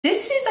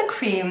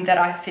cream that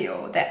I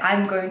feel that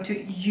I'm going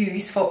to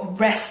use for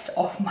rest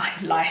of my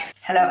life.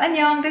 Hello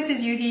annyeong, this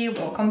is Yuhi.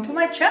 Welcome to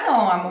my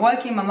channel. I'm a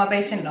working mama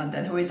based in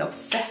London who is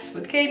obsessed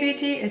with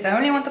K-beauty, as I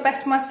only want the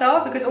best for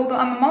myself because although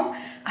I'm a mom,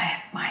 I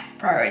have my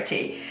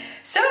priority.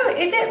 So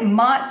is it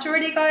March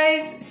already,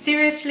 guys?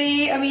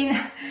 Seriously? I mean,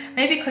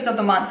 maybe because of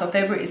the month of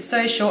February is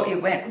so short,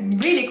 it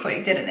went really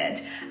quick, didn't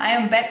it? I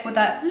am back with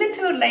a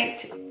little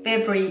late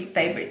February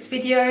favorites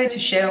video to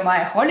share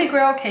my holy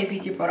grail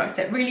K-beauty products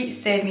that really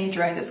saved me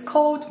during this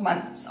cold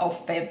months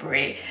of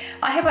February.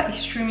 I have an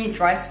extremely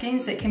dry skin,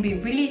 so it can be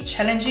really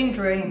challenging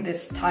during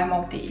this time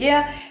of the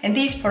year, and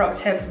these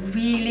products have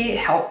really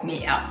helped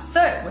me out.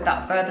 So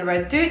without further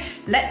ado,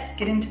 let's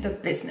get into the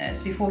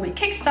business. Before we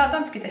kickstart,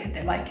 don't forget to hit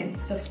the like and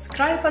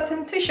subscribe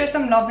button to show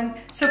some love and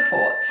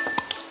support.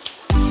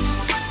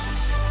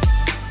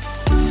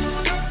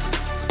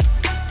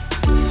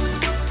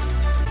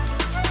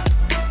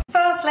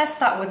 Let's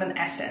start with an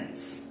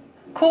essence.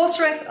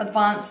 COSRX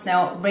Advanced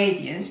Snail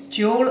Radiance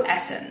Dual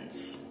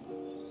Essence.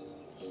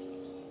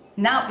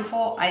 Now,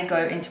 before I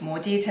go into more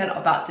detail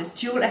about this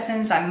dual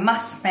essence, I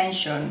must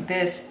mention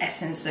this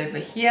essence over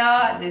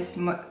here. This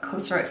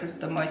COSRX is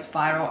the most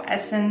viral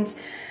essence.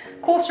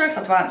 COSRX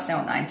Advanced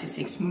Snail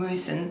 96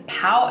 Mucin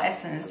Power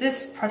Essence.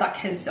 This product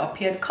has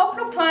appeared a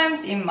couple of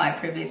times in my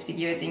previous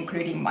videos,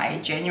 including my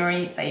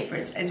January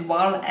favorites as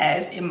well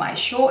as in my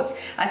shorts.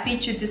 I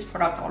featured this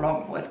product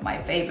along with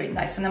my favorite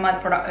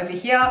niacinamide product over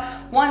here.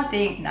 One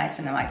thing,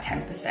 niacinamide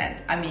 10%.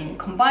 I mean,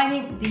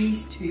 combining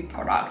these two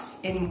products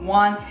in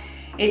one,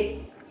 it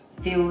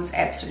feels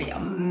absolutely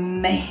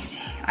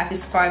amazing. I've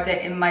described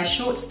it in my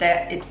shorts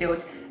that it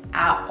feels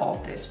out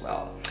of this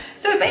world.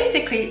 So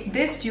basically,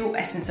 this dual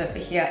essence over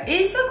here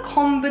is a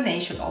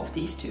combination of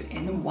these two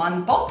in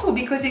one bottle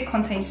because it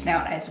contains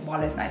snail as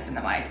well as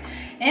niacinamide.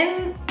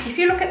 And if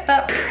you look at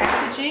the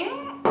packaging,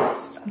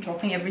 oops, I'm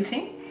dropping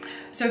everything.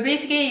 So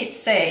basically it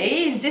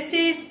says this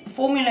is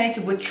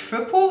formulated with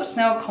triple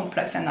snail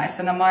complex and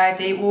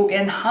niacinamide. It will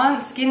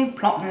enhance skin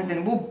plumpness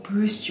and will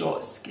boost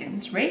your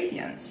skin's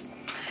radiance.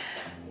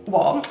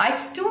 Well, I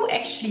still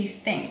actually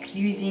think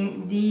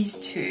using these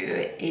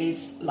two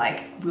is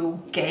like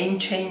real game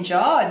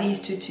changer.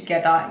 These two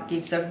together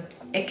gives a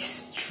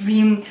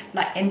extreme,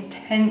 like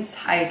intense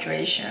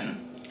hydration.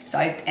 So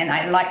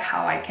I like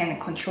how I can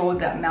control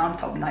the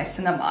amount of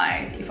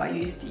niacinamide if I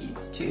use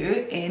these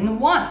two in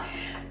one.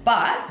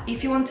 But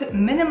if you want to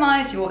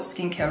minimize your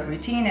skincare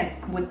routine and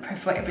would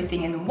prefer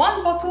everything in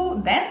one bottle,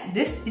 then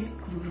this is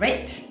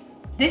great.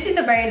 This is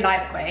a very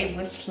lightweight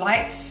with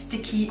slight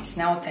sticky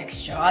snail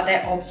texture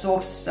that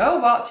absorbs so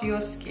well to your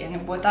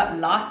skin with that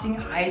lasting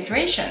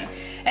hydration.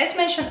 As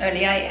mentioned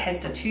earlier, it has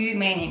the two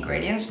main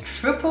ingredients,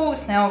 triple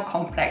snail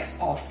complex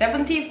of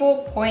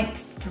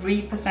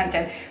 74.3%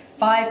 and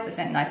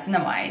 5%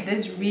 niacinamide.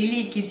 This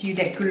really gives you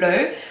that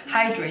glow,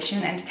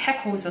 hydration, and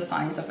tackles the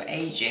signs of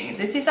aging.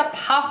 This is a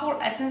powerful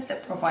essence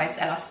that provides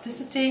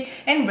elasticity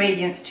and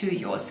radiance to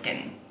your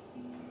skin.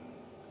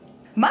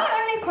 My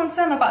only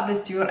concern about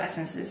this dual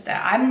essence is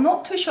that I'm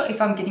not too sure if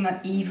I'm getting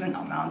an even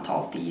amount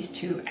of these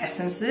two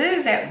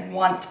essences at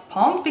one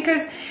pump,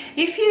 because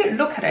if you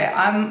look at it,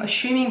 I'm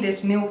assuming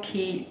this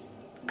milky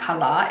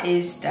color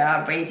is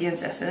the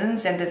Radiance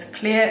essence and this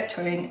clear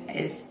tone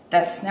is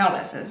the Snail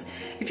essence.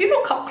 If you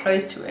look up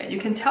close to it, you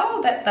can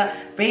tell that the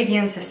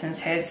Radiance essence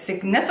has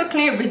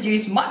significantly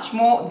reduced much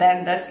more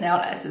than the Snail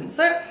essence.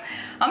 So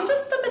I'm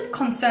just a bit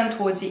concerned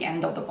towards the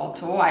end of the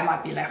bottle. I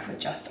might be left with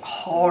just a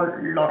whole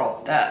lot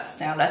of the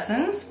Snail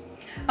essence.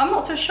 I'm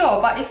not too sure,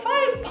 but if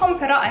I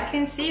pump it out, I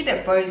can see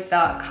that both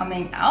are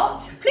coming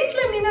out. Please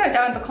let me know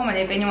down in the comment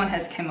if anyone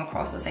has come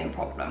across the same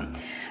problem.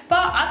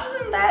 But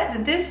other than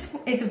that, this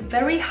is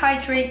very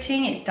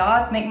hydrating. It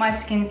does make my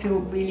skin feel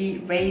really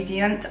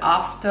radiant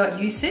after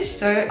usage,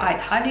 so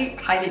I'd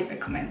highly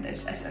recommend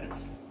this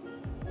essence.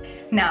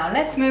 Now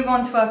let's move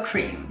on to our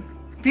cream.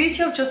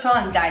 Beauty of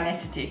Joseon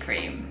Dynasty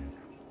Cream.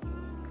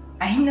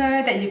 I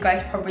know that you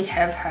guys probably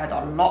have heard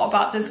a lot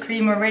about this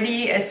cream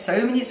already, as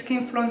so many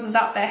skin influencers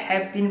out there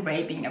have been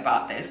raving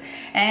about this,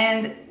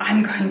 and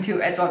I'm going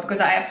to as well because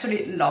I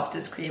absolutely love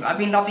this cream. I've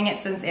been loving it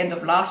since the end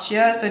of last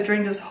year, so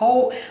during this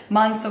whole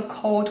months of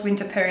cold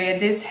winter period,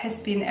 this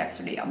has been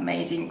absolutely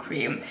amazing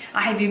cream.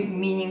 I have been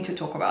meaning to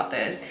talk about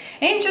this.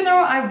 In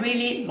general, I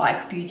really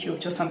like Beauty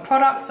of Joseon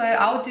products, so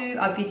I'll do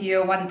a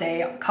video one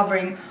day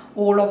covering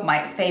all of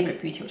my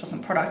favorite Beauty of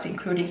Joseon products,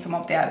 including some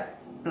of their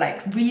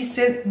like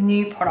recent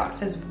new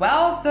products as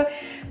well. So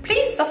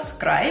please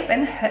subscribe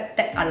and hit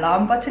that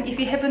alarm button if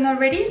you haven't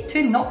already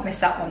to not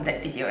miss out on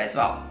that video as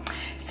well.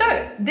 So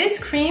this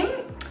cream,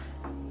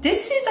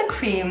 this is a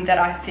cream that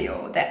I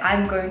feel that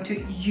I'm going to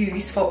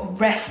use for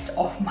rest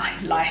of my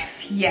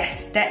life.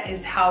 Yes, that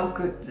is how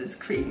good this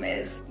cream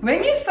is.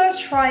 When you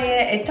first try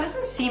it, it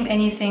doesn't seem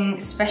anything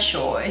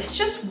special. It's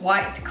just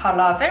white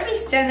color, very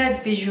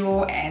standard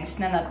visual and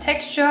standard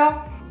texture.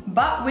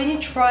 But when you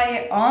try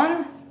it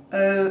on,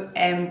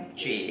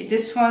 OMG,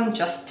 this one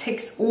just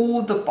ticks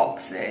all the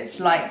boxes.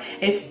 Like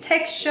its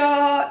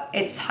texture,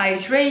 its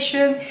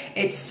hydration,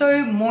 it's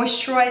so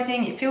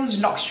moisturizing, it feels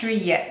luxury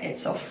yet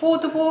it's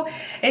affordable.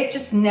 It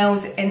just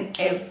nails it in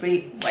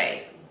every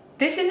way.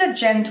 This is a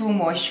gentle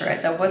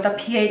moisturizer with a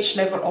pH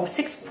level of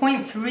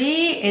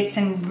 6.3. It's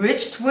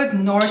enriched with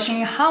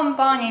nourishing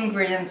hanbang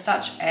ingredients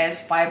such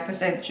as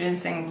 5%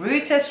 ginseng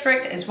root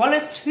extract as well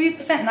as 2%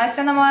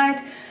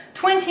 niacinamide,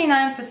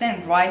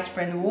 29% rice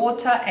bran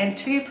water and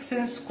 2%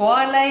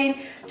 squalane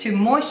to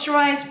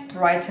moisturize,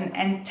 brighten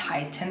and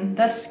tighten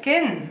the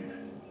skin.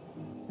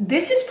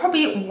 This is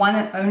probably one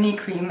and only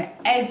cream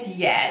as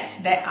yet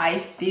that I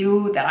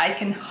feel that I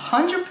can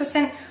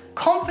 100%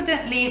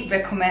 confidently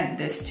recommend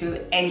this to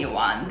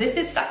anyone. This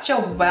is such a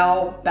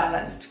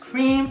well-balanced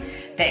cream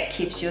that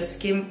keeps your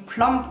skin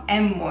plump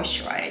and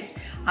moisturized.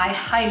 I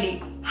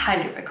highly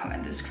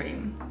recommend this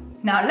cream.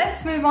 Now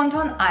let's move on to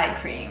an eye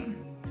cream.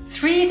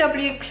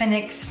 3W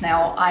Clinic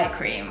Snail Eye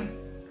Cream.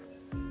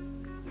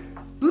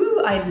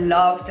 Ooh, I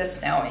love the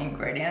snail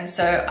ingredients.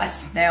 So a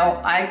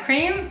snail eye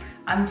cream,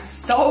 I'm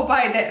so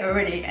by that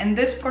already, and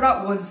this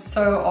product was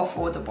so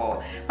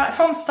affordable. Right,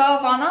 from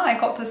Starvana, I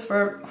got this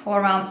for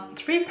around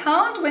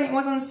 £3 when it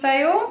was on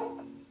sale.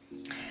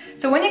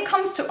 So when it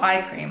comes to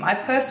eye cream, I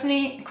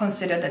personally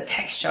consider the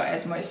texture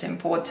as most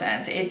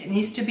important. It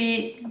needs to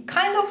be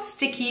kind of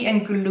sticky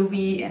and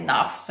gluey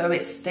enough so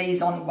it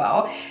stays on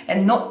well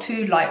and not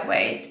too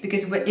lightweight,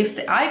 because if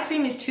the eye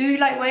cream is too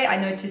lightweight, I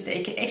noticed that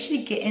it can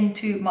actually get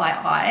into my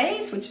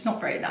eyes, which is not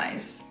very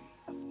nice.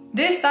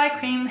 This eye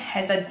cream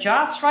has a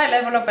just right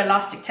level of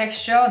elastic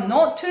texture,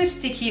 not too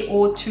sticky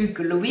or too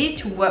gluey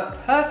to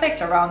work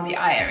perfect around the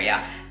eye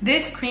area.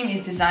 This cream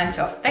is designed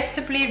to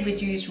effectively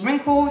reduce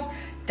wrinkles,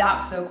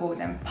 dark circles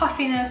and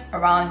puffiness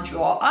around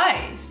your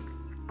eyes.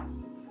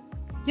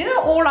 You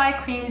know, all eye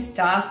creams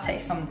does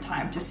take some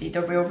time to see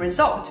the real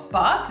result,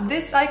 but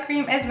this eye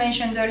cream, as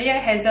mentioned earlier,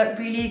 has a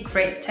really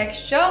great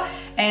texture,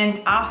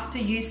 and after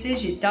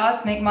usage it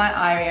does make my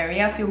eye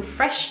area feel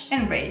fresh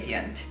and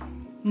radiant.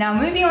 Now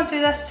moving on to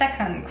the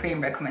second cream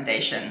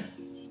recommendation,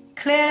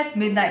 Klairs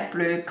Midnight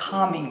Blue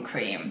Calming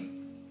Cream.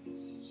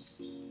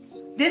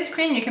 This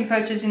cream you can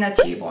purchase in a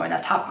tube or in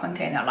a tub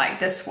container like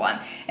this one,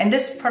 and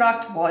this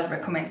product was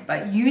recommended by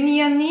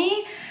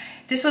Unioni.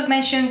 This was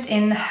mentioned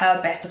in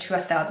her Best of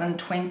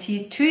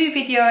 2022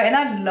 video, and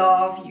I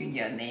love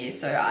Unioni,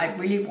 so I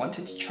really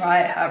wanted to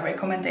try her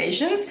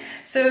recommendations.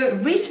 So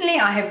recently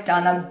I have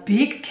done a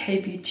big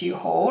K-beauty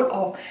haul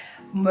of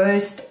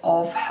most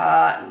of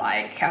her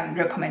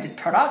recommended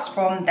products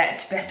from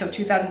that Best of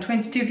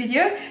 2022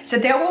 video, so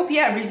there will be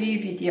a review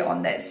video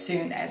on that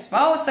soon as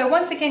well. So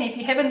once again, if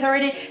you haven't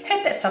already,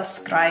 hit that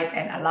subscribe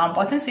and alarm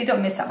button so you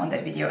don't miss out on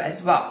that video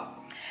as well.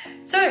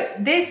 So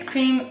this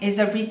cream is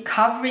a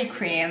recovery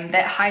cream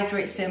that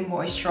hydrates and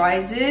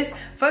moisturizes,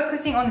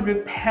 focusing on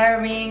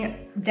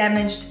repairing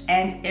damaged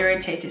and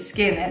irritated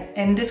skin,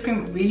 and this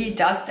cream really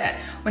does that.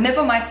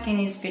 Whenever my skin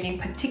is feeling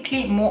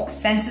particularly more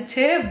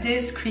sensitive,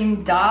 this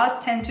cream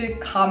does tend to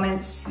calm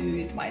and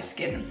soothe my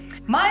skin.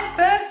 My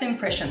first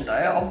impression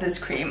though of this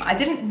cream, I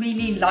didn't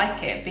really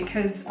like it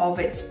because of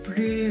its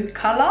blue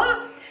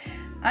color.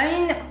 I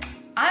mean,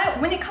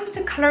 when it comes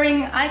to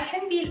coloring, I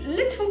can be a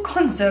little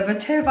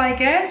conservative, I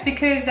guess,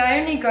 because I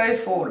only go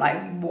for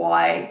like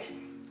white,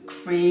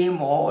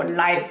 cream or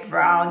light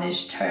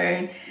brownish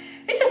tone.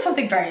 It's just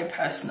something very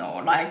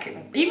personal. Like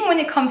even when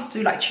it comes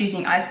to like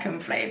choosing ice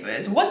cream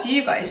flavors, what do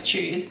you guys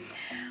choose?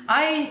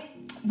 I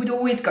would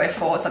always go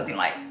for something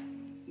like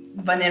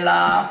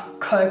vanilla,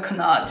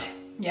 coconut,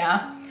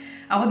 yeah.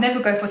 I would never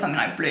go for something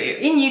like blue.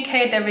 In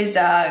UK, there is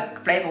a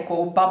flavor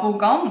called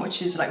bubblegum,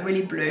 which is like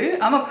really blue.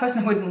 I'm a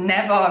person who would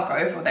never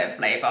go for that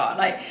flavor.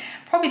 Like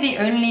probably the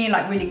only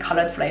like really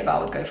colored flavor I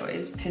would go for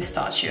is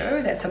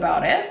pistachio. That's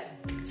about it.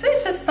 So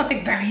it's just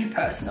something very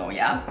personal,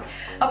 yeah.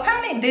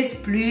 Apparently this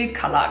blue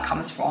color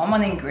comes from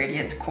an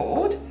ingredient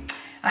called,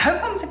 I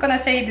hope I'm gonna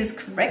say this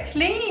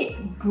correctly,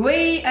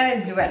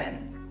 guaiazuelan.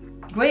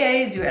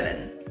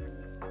 Guaiazuelan.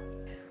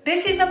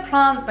 This is a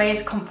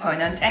plant-based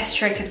component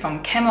extracted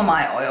from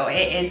chamomile oil.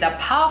 It is a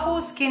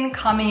powerful skin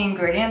calming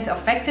ingredient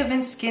effective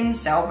in skin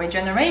cell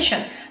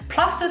regeneration.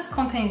 Plus this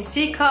contains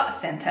cica,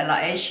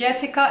 centella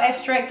asiatica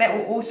extract that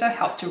will also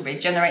help to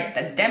regenerate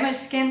the damaged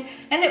skin,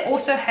 and it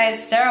also has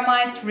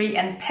ceramide 3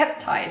 and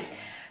peptides,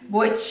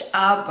 which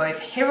are both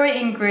hero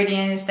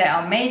ingredients that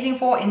are amazing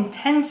for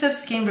intensive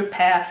skin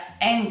repair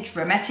and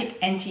dramatic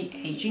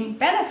anti-aging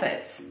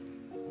benefits.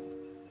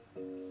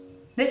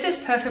 This is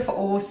perfect for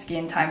all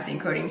skin types,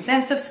 including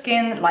sensitive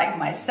skin like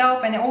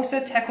myself, and it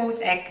also tackles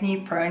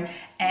acne-prone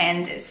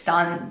and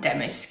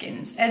sun-damaged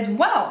skins as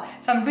well.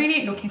 So I'm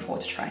really looking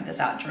forward to trying this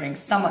out during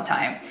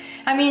summertime.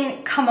 I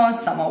mean, come on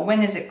summer,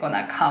 when is it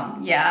gonna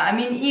come? Yeah, I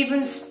mean,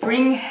 even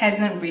spring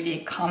hasn't really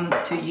come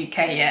to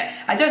UK yet.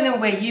 I don't know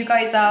where you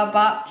guys are,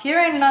 but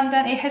here in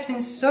London, it has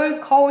been so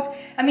cold.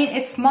 I mean,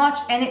 it's March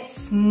and it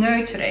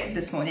snowed today,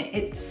 this morning.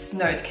 It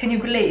snowed, can you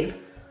believe?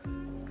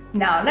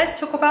 Now, let's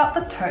talk about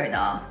the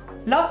toner.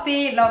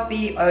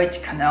 LOVB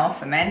Oat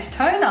Kernel-Ferment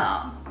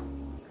Toner.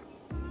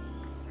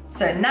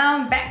 So now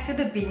I'm back to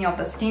the beginning of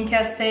the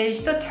skincare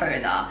stage, the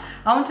toner.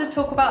 I want to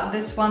talk about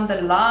this one,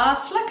 the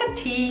last, like a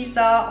teaser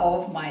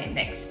of my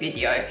next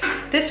video.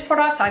 This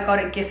product, I got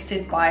it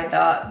gifted by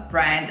the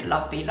brand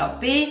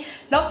LOVB.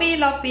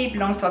 LOVB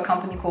belongs to a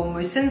company called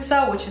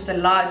Mucin, which is the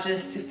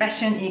largest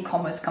fashion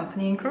e-commerce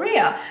company in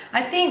Korea.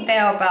 I think they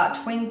are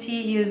about 20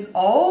 years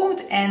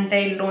old and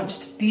they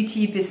launched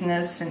beauty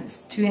business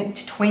since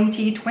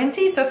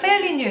 2020, so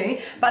fairly new,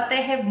 but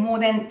they have more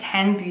than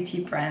 10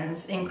 beauty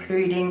brands,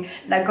 including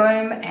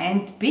Lagome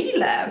and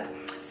B-Lab.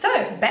 So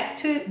back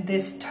to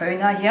this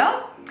toner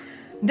here.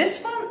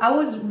 This one, I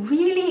was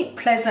really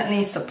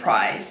pleasantly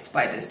surprised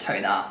by this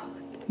toner.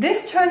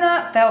 This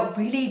toner felt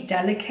really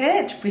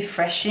delicate,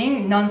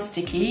 refreshing,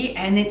 non-sticky,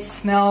 and it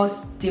smells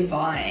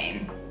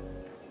divine.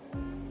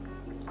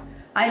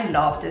 I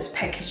love this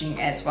packaging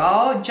as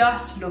well.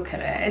 Just look at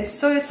it. It's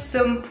so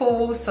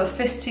simple,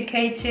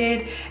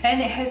 sophisticated,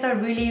 and it has a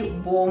really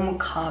warm,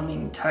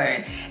 calming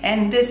tone.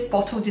 And this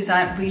bottle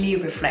design really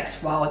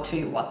reflects well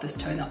to what this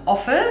toner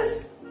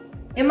offers.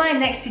 In my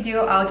next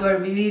video, I'll do a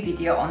review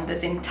video on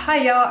this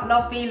entire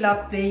lovely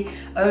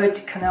Eau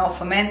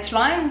Kernel-Ferment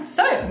line,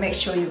 so make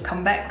sure you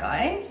come back,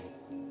 guys.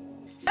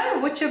 So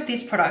which of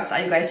these products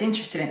are you guys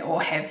interested in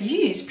or have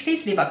used?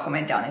 Please leave a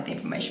comment down in the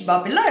information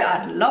bar below.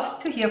 I'd love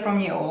to hear from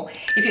you all.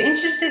 If you're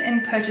interested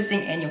in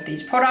purchasing any of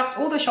these products,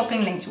 all the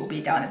shopping links will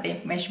be down in the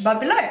information bar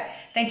below.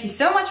 Thank you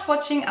so much for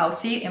watching. I'll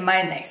see you in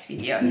my next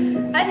video.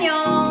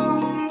 Annyeong!